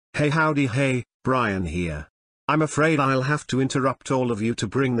Hey howdy hey, Brian here. I'm afraid I'll have to interrupt all of you to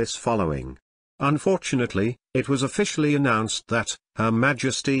bring this following. Unfortunately, it was officially announced that, Her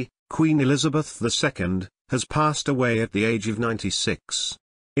Majesty, Queen Elizabeth II, has passed away at the age of 96.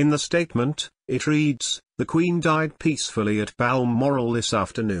 In the statement, it reads, "The Queen died peacefully at Balmoral this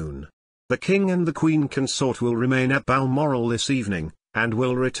afternoon. The King and the Queen Consort will remain at Balmoral this evening, and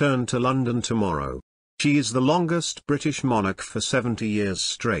will return to London tomorrow. She is the longest British monarch for 70 years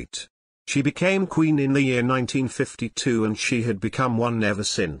straight. She became Queen in the year 1952 and she had become one ever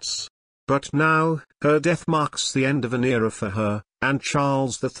since. But now, her death marks the end of an era for her, and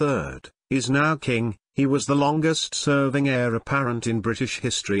Charles III is now King. He was the longest-serving heir apparent in British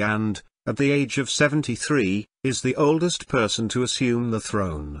history and, at the age of 73, is the oldest person to assume the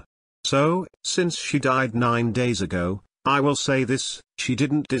throne. So, since she died 9 days ago, I will say this: she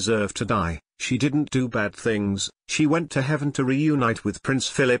didn't deserve to die, she didn't do bad things, she went to heaven to reunite with Prince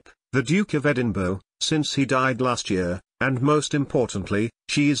Philip, the Duke of Edinburgh, since he died last year, and most importantly,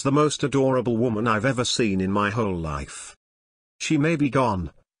 she is the most adorable woman I've ever seen in my whole life. She may be gone,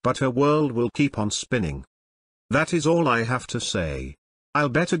 but her world will keep on spinning. That is all I have to say. I'll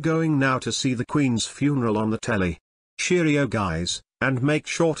better going now to see the Queen's funeral on the telly. Cheerio guys, and make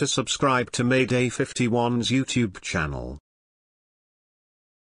sure to subscribe to Mayday 51's YouTube channel.